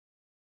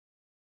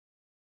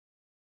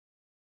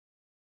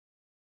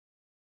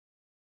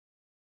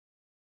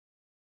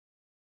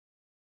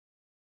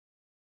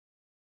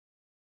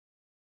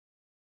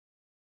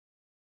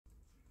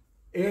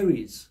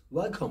Aries,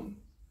 welcome.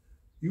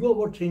 You are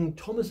watching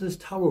Thomas's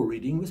Tarot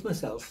reading with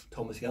myself,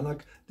 Thomas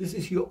Janak. This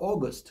is your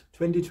August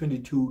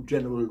 2022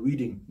 general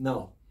reading.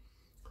 Now,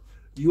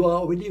 you are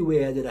already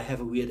aware that I have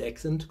a weird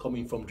accent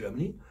coming from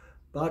Germany,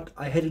 but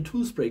I had a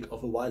tooth break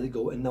of a while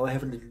ago and now I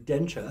have a little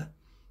denture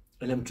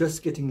and I'm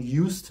just getting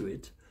used to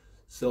it.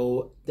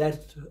 So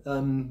that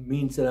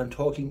means that I'm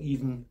talking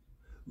even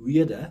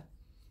weirder.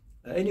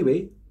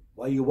 Anyway,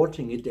 while you're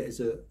watching it, there's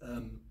a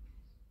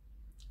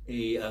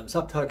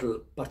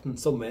subtitle button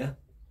somewhere.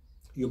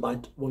 You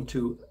might want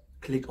to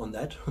click on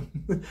that.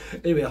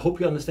 Anyway, I hope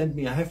you understand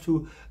me. I have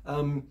to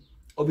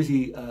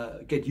obviously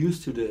get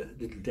used to the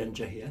little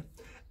denture here.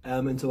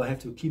 And so I have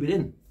to keep it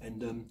in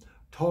and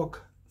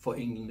talk for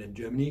England and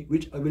Germany,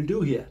 which I will do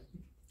here.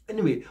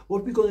 Anyway,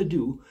 what we're going to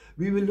do,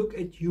 we will look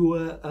at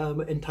your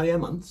entire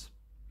month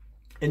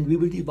and we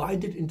will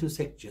divide it into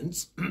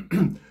sections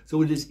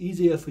so it is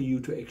easier for you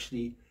to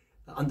actually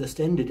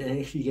understand it and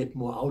actually get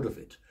more out of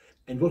it.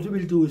 And what we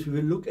will do is we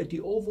will look at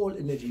the overall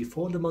energy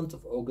for the month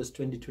of August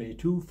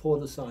 2022 for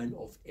the sign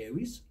of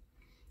Aries,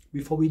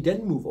 before we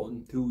then move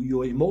on to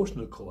your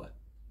emotional core.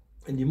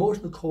 And the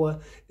emotional core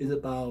is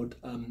about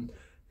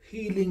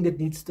healing that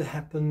needs to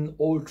happen,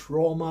 old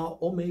trauma,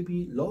 or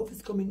maybe love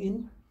is coming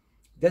in,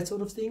 that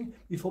sort of thing,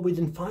 before we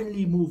then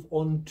finally move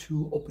on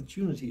to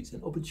opportunities.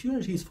 And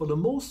opportunities, for the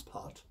most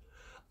part,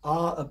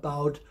 are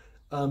about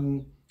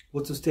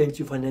what sustains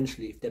you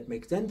financially, if that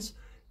makes sense.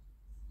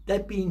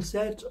 That being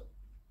said,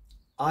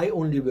 I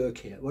only work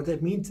here. What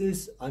that means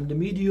is I'm the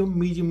medium.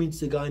 Medium means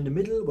the guy in the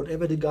middle.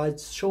 Whatever the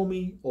guides show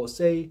me or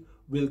say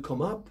will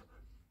come up.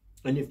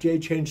 And if they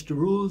change the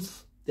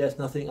rules, there's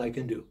nothing I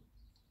can do.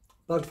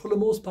 But for the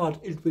most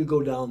part, it will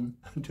go down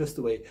just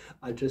the way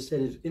I just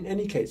said it. In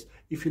any case,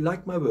 if you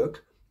like my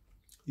work,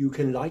 you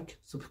can like,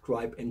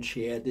 subscribe and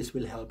share. This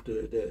will help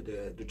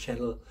the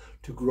channel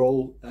to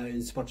grow.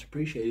 It's much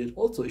appreciated.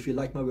 Also, if you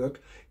like my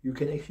work, you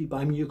can actually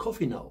buy me a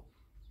coffee now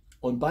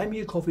on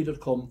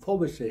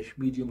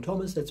buymeacoffee.com/medium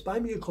Thomas. That's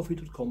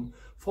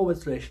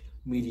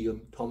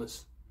buymeacoffee.com/medium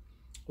Thomas.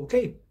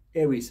 Okay,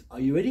 Aries, are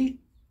you ready?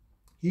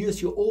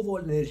 Here's your overall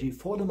energy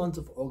for the month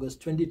of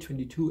August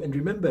 2022. And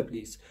remember,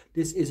 please,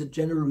 this is a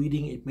general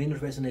reading. It may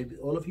not resonate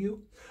with all of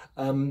you,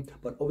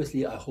 but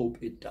obviously I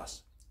hope it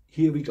does.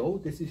 Here we go.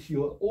 This is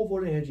your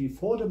overall energy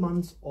for the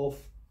month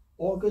of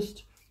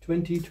August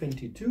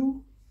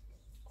 2022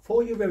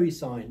 for your very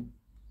sign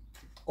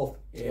of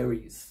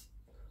Aries.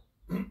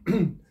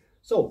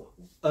 So,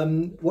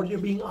 what you're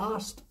being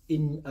asked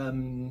in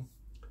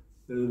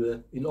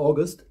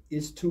August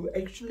is to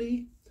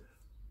actually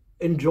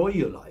enjoy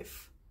your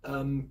life.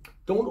 Don't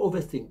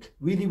overthink.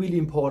 Really, really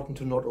important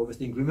to not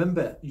overthink.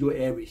 Remember, you're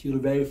Aries. You're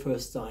the very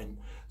first sign.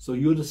 So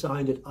you're the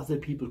sign that other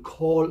people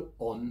call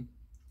on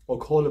or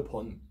call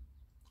upon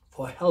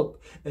for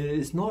help. And it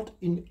is not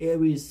in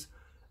Aries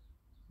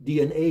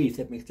DNA, if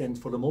that makes sense,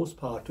 for the most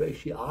part, to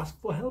actually ask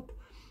for help.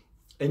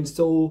 And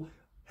so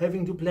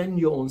having to plan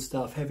your own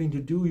stuff, having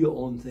to do your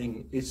own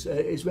thing is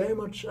very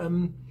much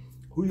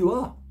who you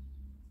are.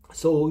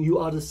 So you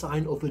are the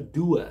sign of a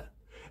doer.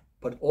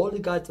 But all the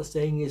guides are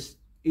saying is,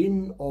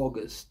 in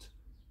August,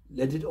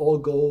 let it all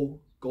go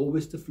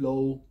with the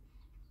flow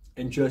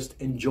and just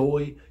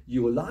enjoy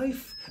your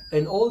life.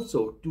 And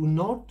also do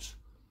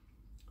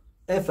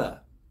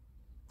ever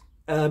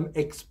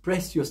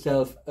express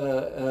yourself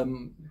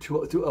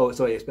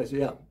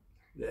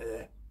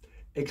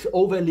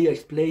overly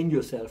explain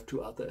yourself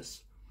to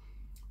others.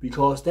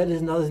 Because that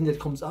is another thing that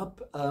comes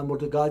up. What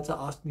the guides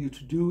are asking you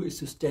to do is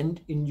to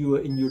stand in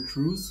your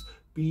truth,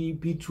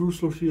 be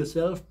truthful to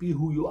yourself, be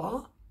who you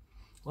are,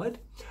 right?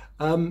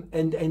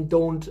 And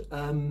don't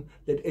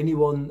let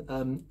anyone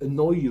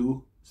annoy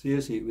you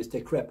seriously with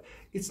their crap.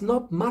 It's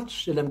not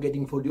much that I'm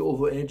getting for the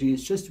overall energy.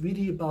 It's just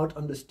really about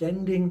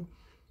understanding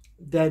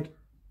that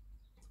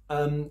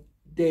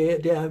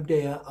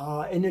there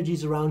are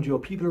energies around you or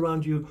people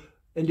around you,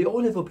 and they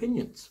all have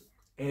opinions.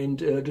 And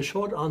the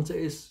short answer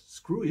is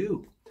screw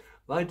you.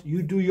 Right,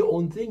 you do your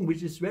own thing,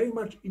 which is very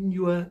much in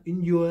your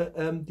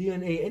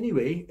DNA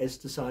anyway, as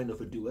the sign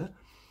of a doer.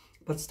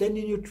 But stand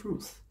in your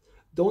truth.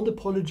 Don't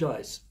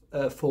apologize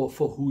for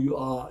who you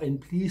are, and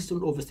please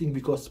don't overthink,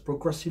 because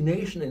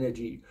procrastination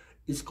energy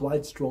is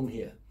quite strong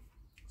here.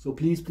 So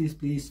please, please,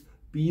 please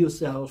be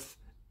yourself.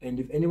 And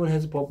if anyone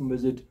has a problem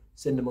with it,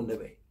 send them on their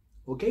way.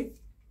 Okay.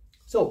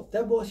 So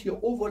that was your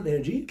overall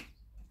energy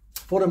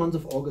for the month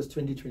of August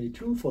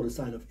 2022 for the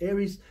sign of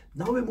Aries.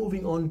 Now we're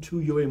moving on to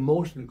your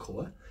emotional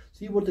core.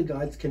 See what the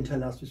guides can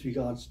tell us with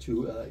regards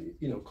to,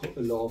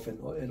 love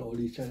and all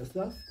these kind of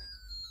stuff.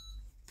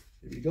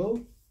 Here we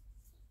go.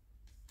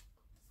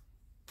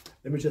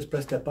 Let me just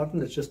press that button.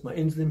 That's just my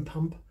insulin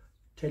pump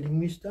telling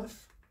me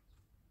stuff.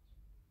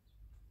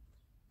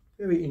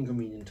 Very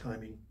inconvenient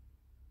timing.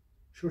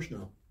 Shush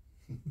now.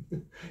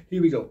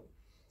 Here we go.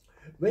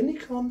 When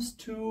it comes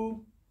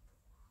to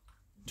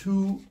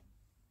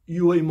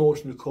your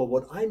emotional core,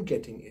 what I'm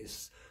getting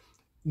is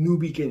new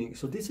beginnings.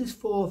 So this is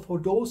for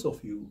those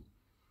of you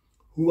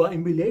who are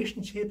in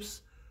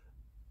relationships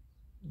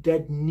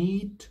that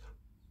need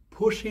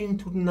pushing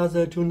to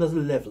another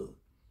level.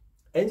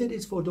 And it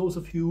is for those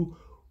of you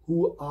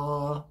who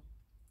are,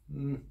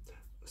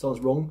 sounds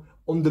wrong,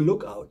 on the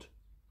lookout,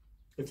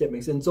 if that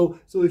makes sense. So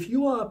if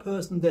you are a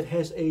person that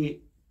has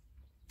a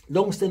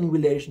long-standing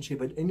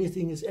relationship and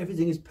everything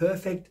is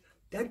perfect,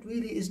 that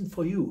really isn't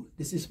for you.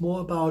 This is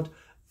more about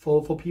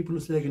for people who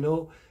say, like, you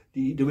know,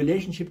 the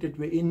relationship that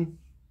we're in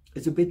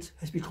has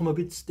become a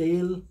bit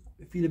stale,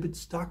 I feel a bit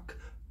stuck.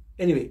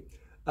 Anyway,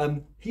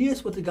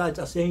 here's what the guides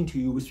are saying to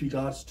you with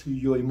regards to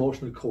your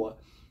emotional core.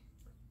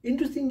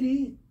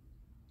 Interestingly,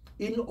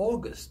 in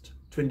August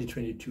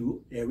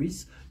 2022,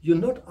 Aries, you're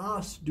not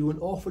asked to do an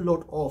awful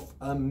lot of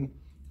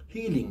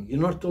healing. You're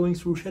not going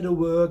through shadow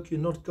work. You're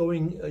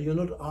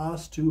not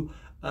asked to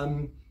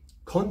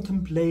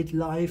contemplate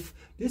life.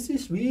 This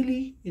is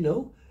really, you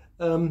know,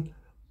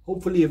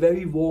 hopefully a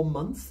very warm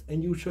month,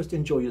 and you just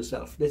enjoy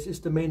yourself. This is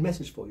the main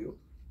message for you.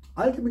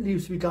 Ultimately,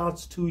 with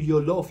regards to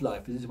your love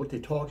life, this is what they're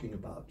talking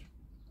about.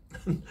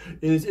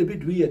 It's a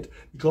bit weird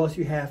because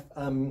you have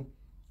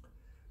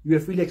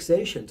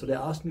relaxation, so they're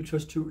asking you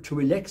just to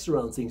relax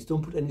around things.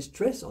 Don't put any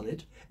stress on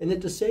it, and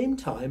at the same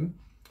time,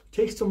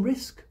 take some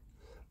risk.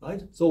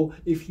 Right? So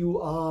if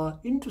you are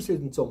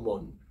interested in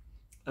someone,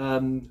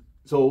 the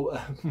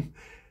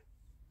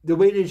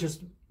way they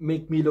just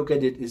make me look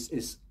at it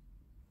is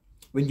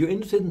when you're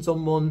interested in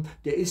someone,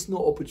 there is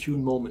no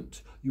opportune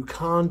moment. You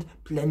can't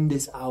plan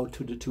this out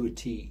to a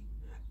T,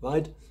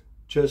 right?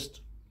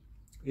 Just,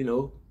 you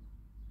know,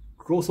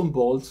 grow some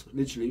balls,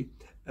 literally,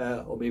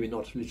 or maybe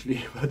not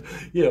literally, but,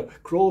 you know,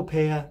 grow a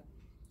pair,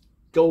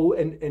 go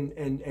and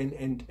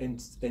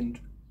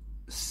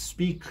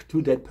speak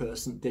to that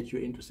person that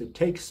you're interested.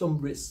 Take some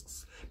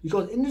risks,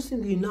 because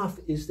interestingly enough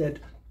is that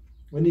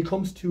when it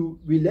comes to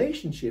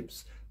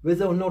relationships,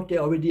 whether or not they're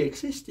already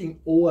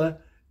existing or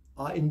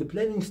are in the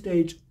planning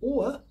stage,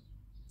 or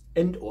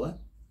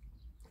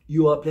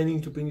you are planning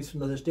to bring this to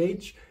another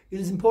stage, it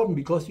is important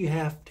because you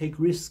have to take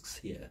risks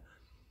here.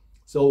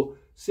 So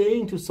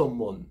saying to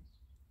someone,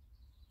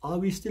 are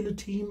we still a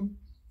team?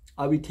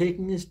 Are we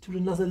taking this to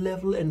another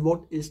level? And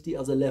what is the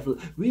other level?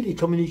 Really,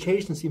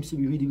 communication seems to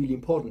be really, really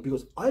important,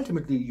 because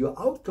ultimately your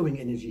outgoing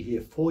energy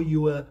here for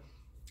your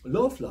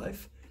love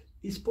life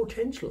is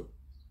potential.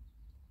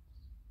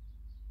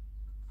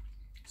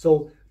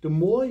 So the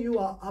more you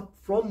are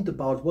upfront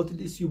about what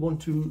it is you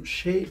want to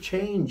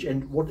change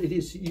and what it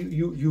is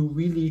you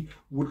really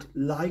would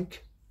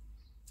like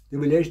the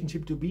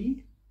relationship to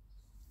be,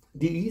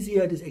 the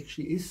easier this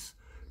actually is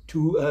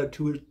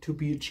to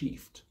be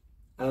achieved.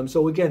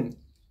 So again,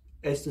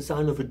 as the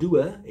sign of a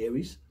doer,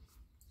 Aries,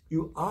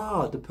 you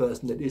are the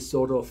person that is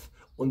sort of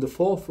on the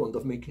forefront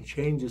of making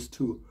changes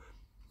to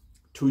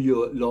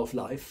your love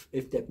life,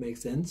 if that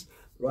makes sense,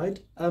 right?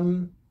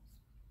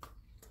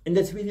 And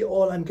that's really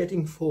all I'm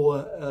getting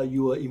for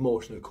your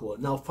emotional core.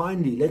 Now,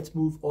 finally, let's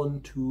move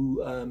on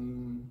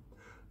to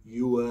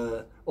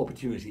your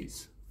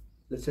opportunities.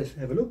 Let's just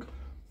have a look.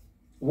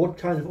 What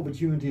kind of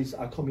opportunities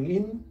are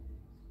coming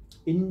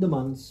in the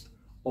months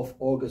of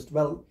August?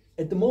 Well,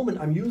 at the moment,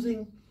 I'm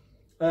using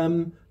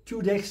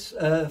 2 decks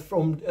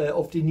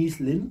of Denise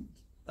Linn.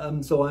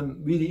 So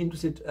I'm really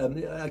interested.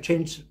 I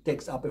change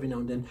decks up every now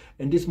and then.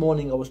 And this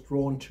morning I was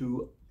drawn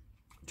to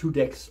 2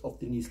 decks of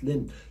Denise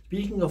Linn.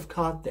 Speaking of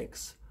card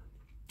decks,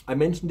 I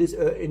mentioned this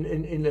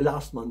in the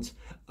last month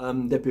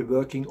that we're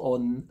working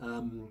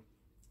on.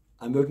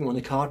 I'm working on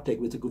a card deck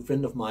with a good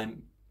friend of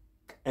mine.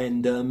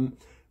 And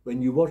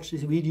when you watch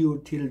this video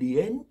till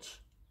the end,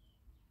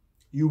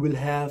 you will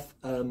have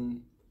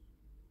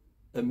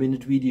a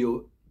minute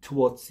video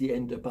towards the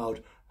end about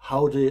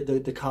how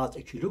the cards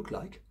actually look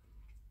like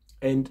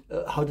and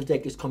how the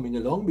deck is coming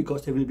along,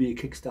 because there will be a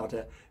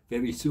Kickstarter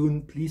very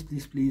soon. Please,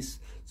 please, please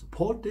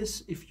support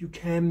this if you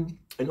can.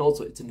 And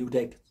also, it's a new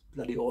deck. It's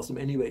bloody awesome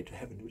anyway to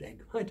have a new deck,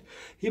 right?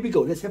 Here we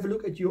go. Let's have a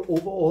look at your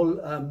overall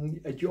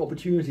at your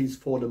opportunities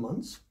for the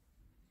months.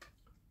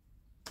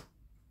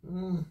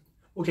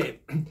 Okay,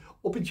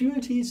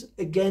 opportunities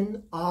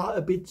again are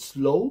a bit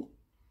slow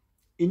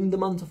in the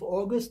month of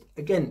August.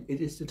 Again,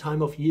 it is the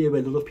time of year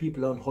where a lot of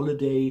people are on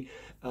holiday.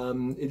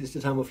 It is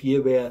the time of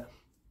year where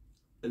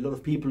a lot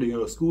of people, you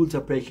know, schools are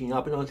breaking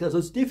up and all that. So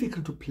it's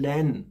difficult to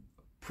plan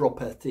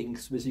proper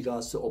things with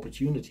regards to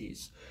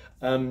opportunities,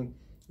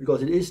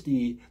 because it is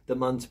the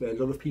month where a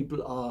lot of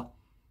people are,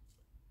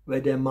 where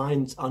their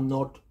minds are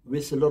not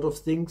with a lot of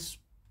things,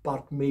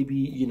 but maybe,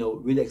 you know,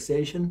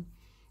 relaxation.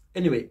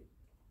 Anyway,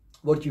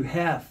 what you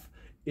have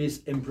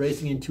is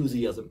embracing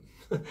enthusiasm.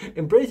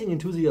 Embracing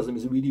enthusiasm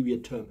is a really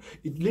weird term.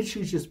 It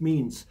literally just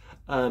means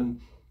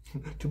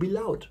to be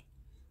loud.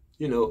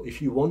 You know,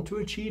 if you want to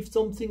achieve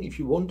something, if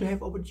you want to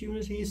have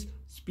opportunities,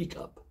 speak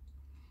up,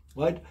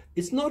 right?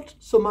 It's not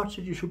so much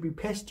that you should be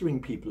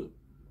pestering people,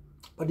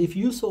 but if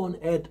you saw an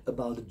ad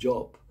about a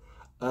job,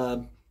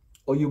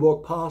 or you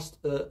walk past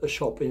a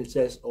shop and it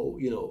says, oh,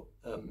 you know,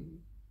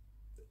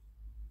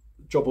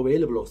 job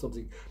available or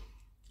something,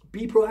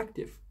 be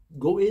proactive.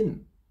 Go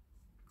in.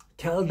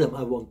 Tell them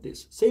I want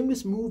this. Same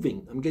with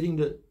moving. I'm getting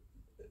the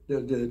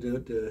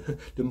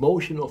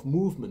motion of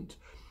movement.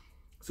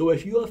 So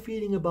if you are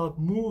feeling about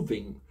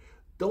moving,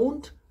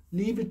 don't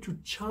leave it to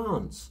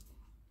chance.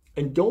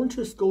 And don't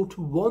just go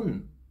to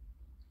one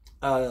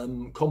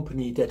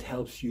company that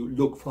helps you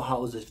look for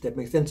houses, if that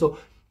makes sense. So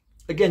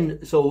again,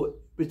 so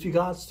with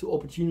regards to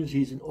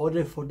opportunities, in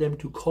order for them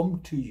to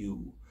come to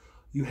you,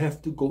 you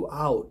have to go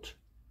out.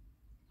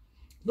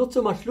 Not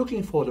so much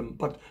looking for them,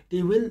 but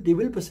they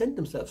will present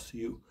themselves to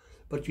you.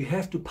 But you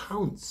have to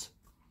pounce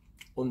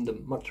on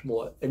them much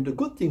more. And the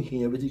good thing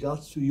here with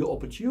regards to your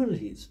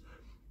opportunities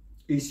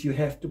is you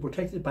have to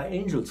protect it by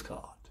Angel's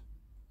card.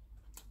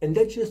 And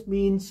that just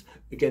means,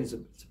 again, it's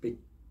a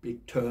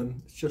big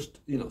term, it's just,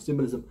 you know,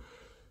 symbolism.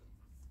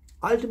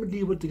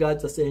 Ultimately, what the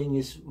guides are saying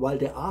is, while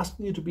they're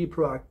asking you to be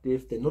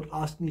proactive, they're not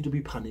asking you to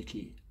be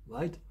panicky,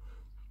 right?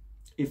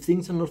 If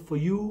things are not for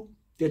you,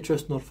 they're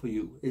just not for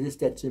you. It is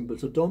that simple.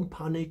 So don't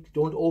panic,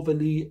 don't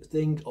overly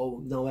think,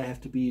 oh, now I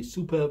have to be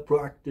super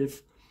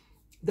proactive.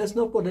 That's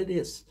not what it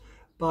is.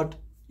 But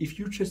if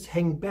you just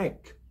hang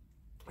back,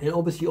 and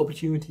obviously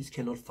opportunities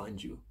cannot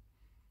find you.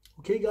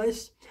 Okay,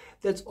 guys,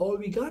 that's all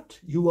we got.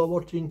 You are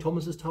watching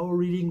Thomas's Tower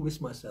reading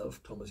with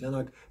myself, Thomas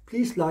Janak.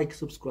 Please like,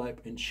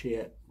 subscribe, and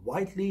share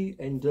widely.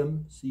 And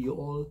see you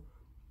all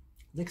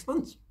next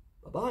month.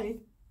 Bye-bye.